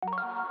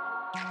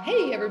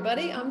Hey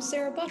everybody, I'm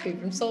Sarah Buffie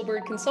from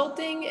Soulbird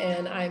Consulting,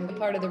 and I'm a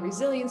part of the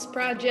Resilience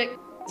Project.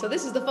 So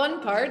this is the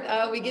fun part.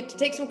 We get to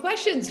take some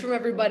questions from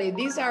everybody.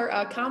 These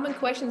are common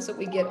questions that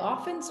we get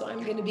often. So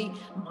I'm going to be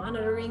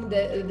monitoring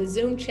the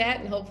Zoom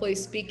chat and hopefully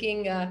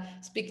speaking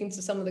to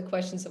some of the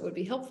questions that would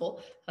be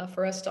helpful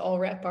for us to all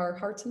wrap our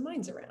hearts and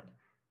minds around.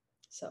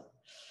 So.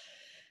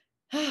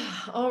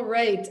 All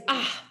right.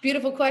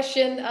 Beautiful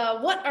question.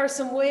 What are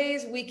some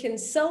ways we can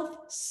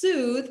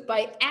self-soothe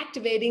by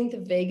activating the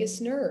vagus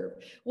nerve?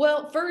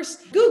 Well,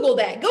 first, Google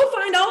that. Go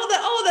find all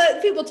the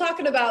people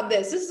talking about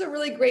this. This is a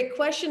really great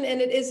question,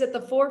 and it is at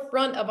the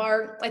forefront of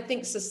our, I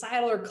think,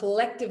 societal or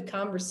collective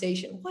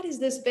conversation. What is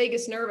this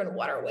vagus nerve, and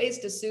what are ways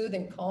to soothe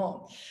and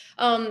calm?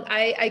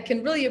 I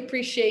can really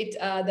appreciate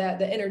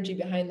the energy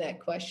behind that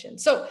question.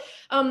 So,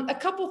 a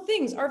couple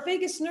things. Our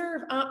vagus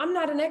nerve. I'm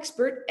not an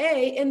expert,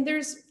 and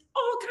there's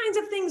all kinds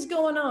of things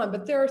going on,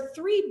 but there are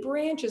three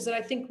branches that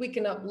I think we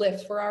can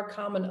uplift for our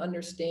common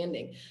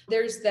understanding.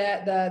 There's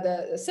that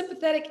the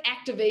sympathetic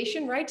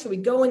activation, right? So we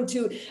go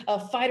into a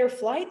fight or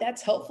flight.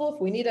 That's helpful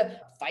if we need to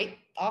fight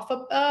off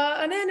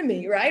an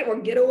enemy, right? Or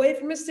get away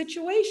from a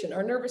situation.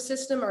 Our nervous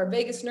system, our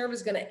vagus nerve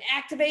is going to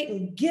activate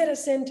and get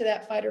us into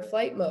that fight or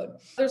flight mode.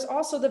 There's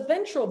also the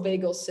ventral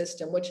vagal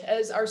system, which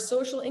is our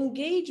social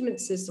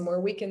engagement system,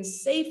 where we can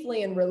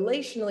safely and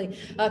relationally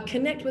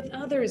connect with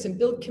others and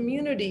build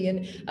community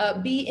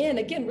and be in,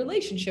 again,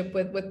 relationship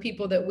with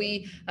people that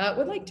we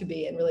would like to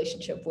be in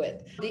relationship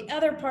with. The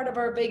other part of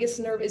our vagus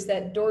nerve is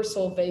that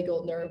dorsal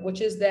vagal nerve,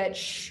 which is that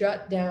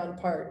shutdown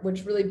part,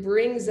 which really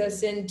brings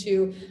us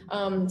into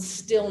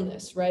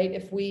stillness, right?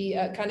 If we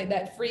kind of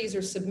that freeze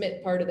or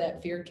submit part of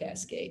that fear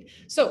cascade.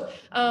 So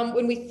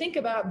when we think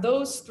about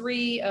those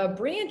three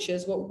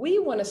branches, what we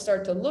want to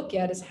start to look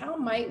at is how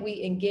might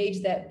we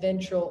engage that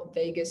ventral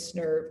vagus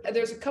nerve.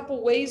 There's a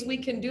couple ways we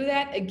can do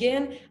that.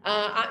 Again,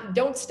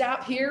 don't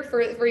stop here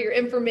for your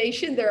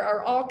information. There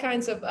are all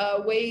kinds of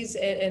ways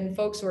and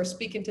folks who are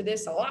speaking to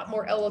this a lot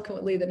more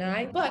eloquently than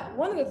I. But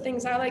one of the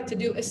things I like to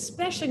do,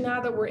 especially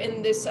now that we're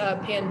in this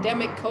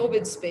pandemic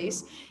COVID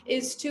space,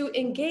 is to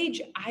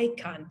engage eye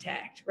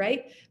contact,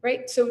 right?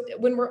 So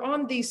when we're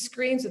on these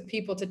screens with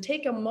people, to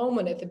take a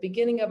moment at the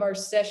beginning of our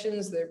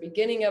sessions, the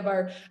beginning of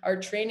our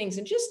trainings,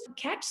 and just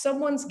catch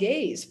someone's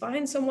gaze,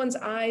 find someone's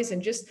eyes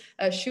and just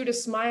shoot a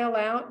smile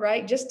out,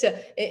 right? Just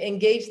to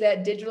engage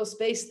that digital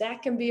space.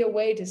 That can be a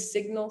way to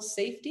signal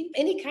safety.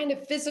 Any kind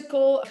of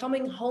physical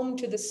coming home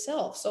to the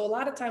self. So a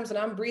lot of times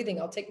when I'm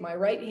breathing, I'll take my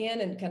right hand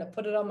and kind of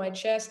put it on my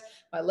chest,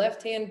 my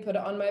left hand, put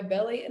it on my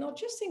belly, and I'll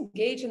just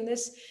engage in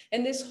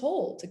this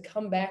hold to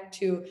come back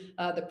to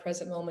the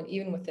present moment,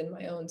 even within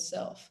my own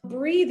self.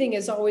 Breathing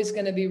is always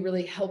going to be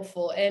really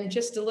helpful. And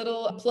just a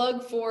little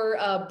plug for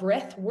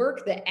breath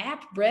work, the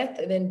app Breath,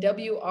 and then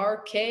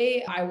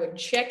WRK. I would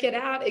check it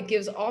out. It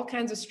gives all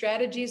kinds of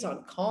strategies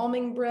on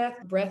calming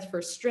breath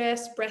for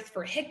stress, breath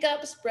for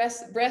hiccups,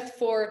 breath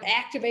for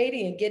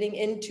activating and getting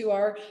into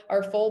our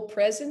full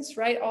presence,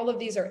 right? All of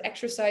these are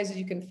exercises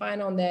you can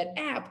find on that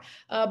app.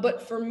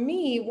 But for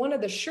me, one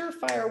of the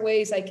surefire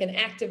ways I can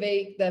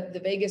activate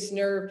the vagus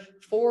nerve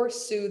for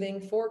soothing,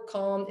 for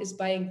calm, is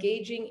by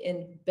engaging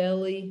in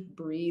belly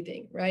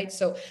breathing, right?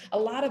 So a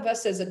lot of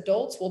us as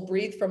adults will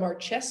breathe from our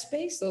chest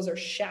space. Those are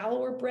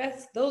shallower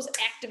breaths. Those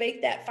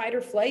activate that fight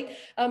or flight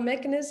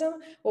mechanism.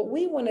 What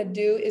we want to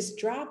do is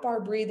drop our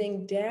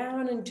breathing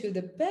down into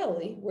the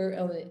belly, where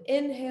on an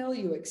inhale,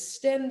 you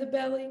extend the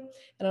belly,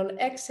 and on an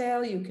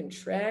exhale, you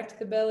contract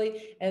the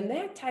belly. And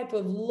that type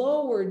of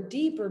lower,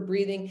 deeper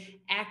breathing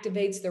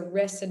activates the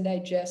rest and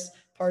digest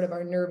part of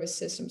our nervous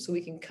system, so we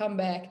can come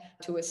back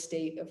to a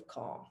state of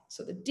calm.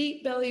 So the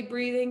deep belly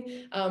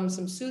breathing,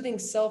 some soothing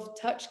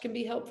self-touch can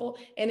be helpful,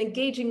 and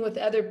engaging with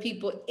other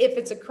people. If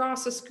it's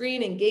across a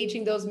screen,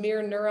 engaging those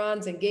mirror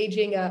neurons,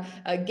 engaging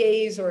a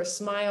gaze or a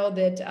smile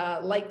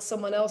that lights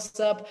someone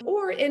else up,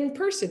 or in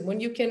person when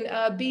you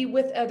can be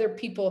with other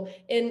people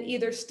in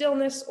either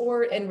stillness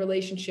or in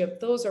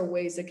relationship. Those are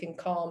ways that can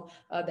calm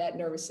that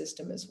nervous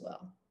system as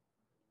well.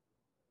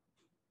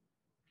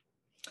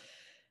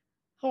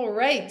 All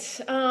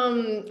right.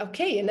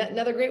 Okay. And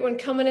another great one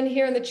coming in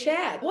here in the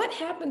chat. What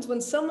happens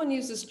when someone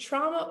uses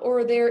trauma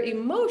or their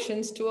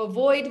emotions to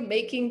avoid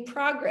making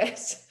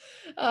progress?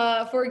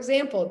 For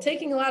example,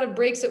 taking a lot of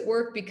breaks at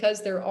work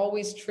because they're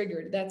always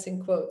triggered. That's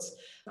in quotes.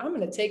 I'm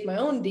going to take my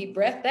own deep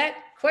breath. That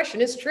question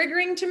is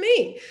triggering to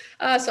me.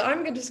 So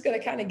I'm just going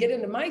to kind of get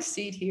into my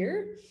seat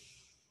here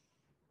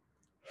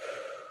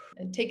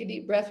and take a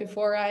deep breath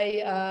before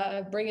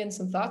I bring in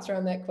some thoughts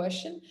around that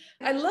question.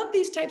 I love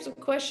these types of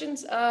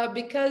questions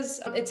because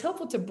it's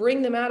helpful to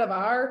bring them out of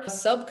our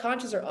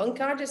subconscious or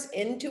unconscious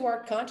into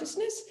our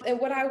consciousness.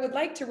 And what I would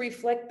like to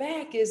reflect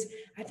back is,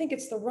 I think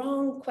it's the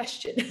wrong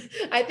question.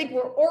 I think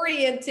we're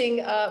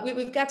orienting,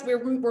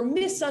 we're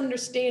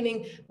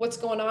misunderstanding what's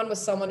going on with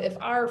someone if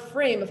our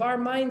frame, if our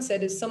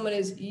mindset is someone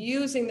is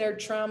using their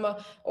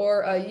trauma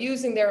or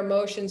using their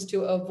emotions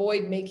to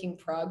avoid making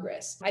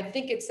progress. I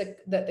think it's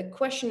the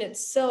question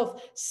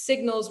itself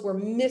signals we're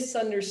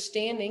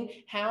misunderstanding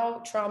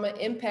how trauma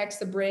impacts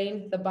the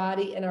brain, the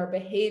body, and our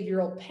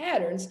behavioral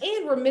patterns.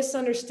 And we're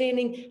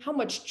misunderstanding how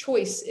much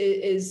choice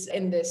is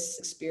in this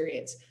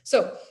experience.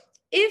 So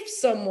if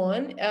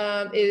someone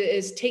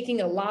is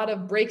taking a lot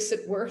of breaks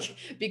at work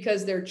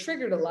because they're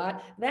triggered a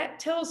lot, that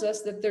tells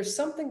us that there's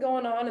something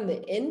going on in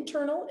the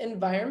internal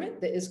environment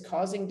that is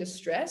causing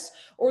distress,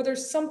 or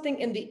there's something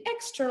in the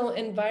external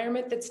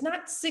environment that's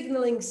not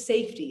signaling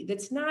safety,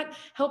 that's not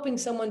helping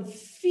someone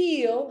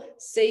feel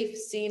safe,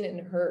 seen, and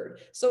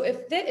heard. So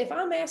if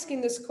I'm asking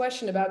this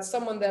question about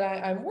someone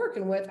that I'm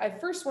working with, I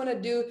first want to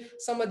do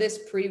some of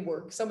this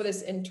pre-work, some of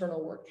this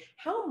internal work.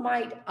 How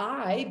might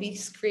I be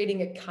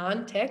creating a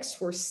context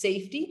for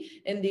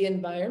safety in the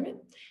environment?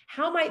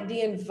 How might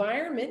the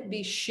environment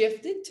be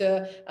shifted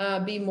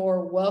to be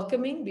more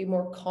welcoming, be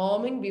more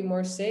calming, be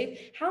more safe?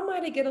 How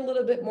might I get a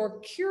little bit more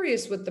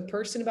curious with the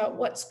person about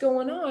what's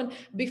going on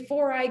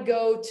before I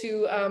go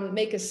to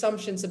make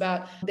assumptions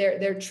about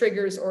their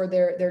triggers or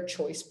their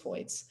choice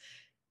points?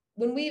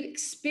 When we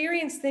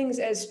experience things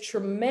as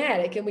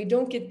traumatic and we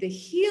don't get the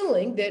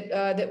healing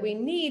that we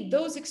need,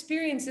 those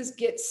experiences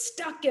get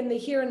stuck in the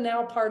here and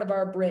now part of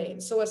our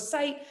brain. So a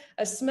sight,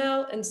 a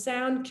smell, and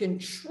sound can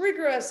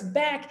trigger us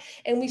back,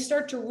 and we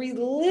start to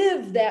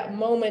relive that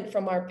moment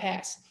from our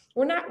past.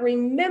 We're not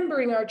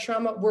remembering our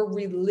trauma, we're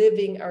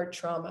reliving our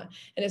trauma.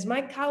 And as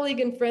my colleague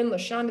and friend,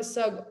 LaShonda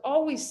Sugg,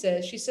 always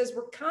says, she says,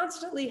 we're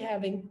constantly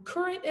having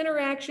current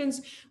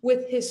interactions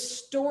with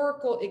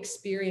historical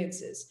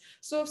experiences.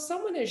 So if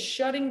someone is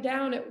shutting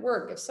down at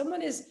work, if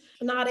someone is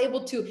not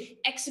able to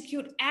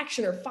execute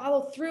action or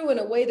follow through in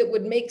a way that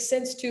would make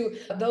sense to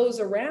those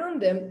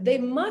around them, they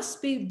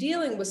must be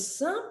dealing with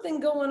something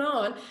going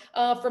on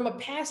from a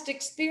past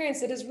experience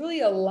that is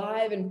really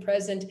alive and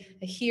present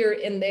here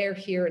and there,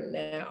 here and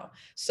now.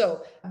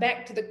 So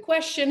back to the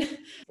question,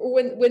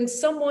 when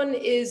someone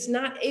is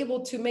not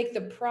able to make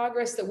the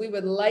progress that we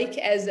would like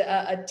as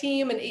a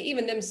team and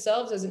even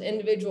themselves as an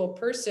individual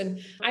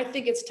person, I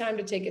think it's time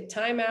to take a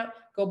timeout,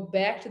 go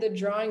back to the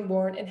drawing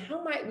board, and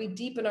how might we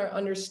deepen our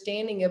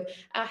understanding of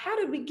how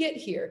did we get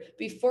here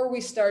before we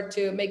start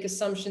to make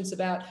assumptions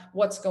about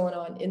what's going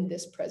on in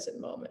this present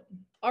moment.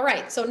 All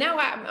right, so now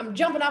I'm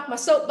jumping off my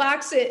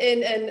soapbox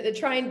and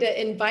trying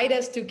to invite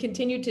us to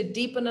continue to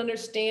deepen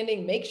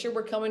understanding, make sure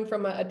we're coming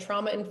from a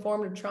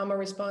trauma-informed or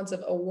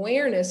trauma-responsive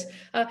awareness.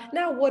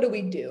 Now, what do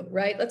we do,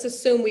 right? Let's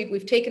assume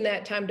we've taken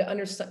that time to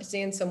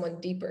understand someone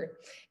deeper.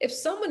 If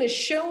someone is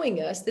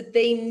showing us that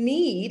they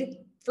need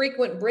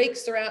frequent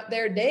breaks throughout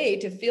their day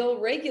to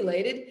feel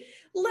regulated,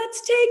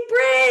 let's take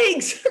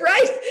breaks,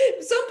 right?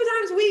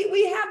 Sometimes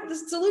we have the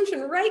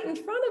solution right in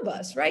front of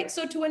us, right?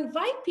 So to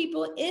invite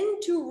people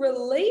into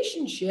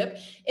relationship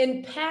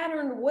in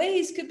patterned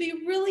ways could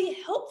be really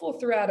helpful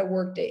throughout a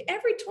workday.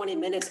 Every 20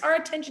 minutes, our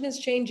attention is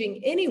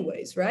changing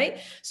anyways, right?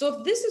 So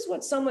if this is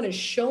what someone is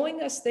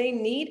showing us they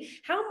need,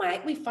 how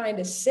might we find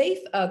a safe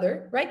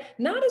other, right?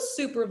 Not a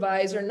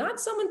supervisor, not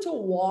someone to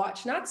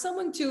watch, not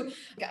someone to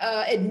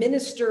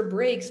administer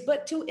breaks,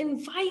 but to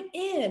invite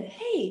in,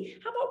 hey,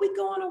 how about we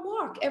go on a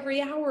walk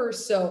every hour or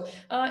so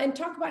and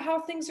talk about how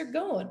things are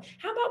going?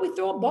 How about we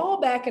throw a ball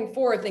back and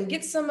forth and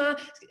get some,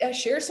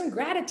 share some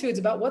gratitudes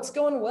about what's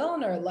going well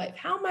in our life?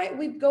 How might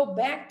we go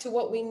back to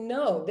what we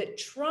know, that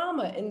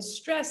trauma and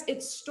stress,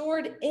 it's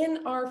stored in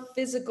our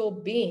physical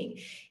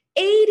being.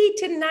 80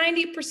 to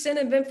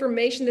 90% of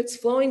information that's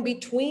flowing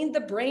between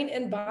the brain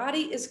and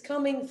body is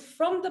coming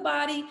from the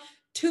body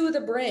to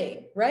the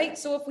brain, right?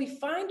 So if we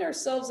find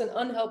ourselves in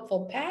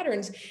unhelpful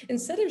patterns,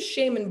 instead of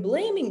shame and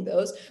blaming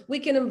those, we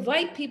can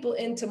invite people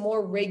into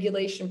more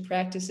regulation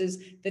practices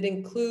that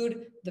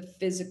include the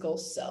physical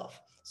self.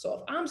 So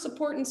if I'm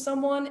supporting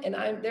someone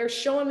and they're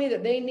showing me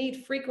that they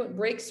need frequent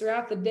breaks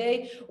throughout the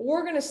day,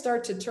 we're going to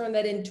start to turn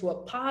that into a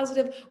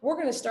positive. We're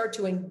going to start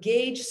to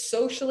engage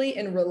socially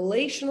and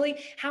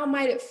relationally. How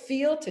might it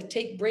feel to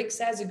take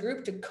breaks as a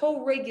group, to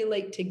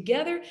co-regulate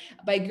together?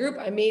 By group,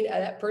 I mean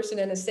that person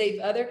and a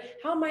safe other.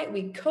 How might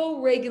we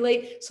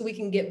co-regulate so we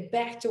can get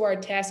back to our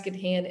task at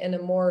hand in a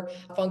more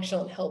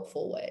functional and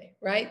helpful way,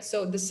 right?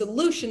 So the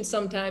solution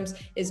sometimes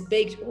is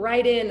baked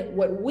right in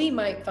what we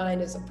might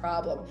find as a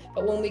problem.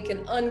 But when we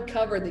can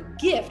uncover the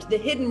gift, the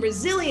hidden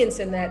resilience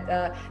in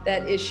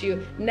that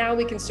issue, now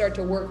we can start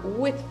to work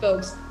with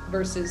folks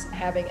versus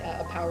having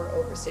a power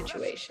over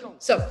situation.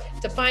 So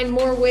to find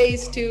more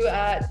ways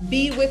to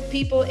be with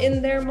people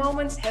in their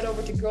moments, head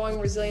over to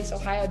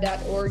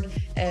growingresilienceohio.org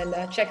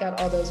and check out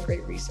all those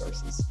great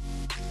resources.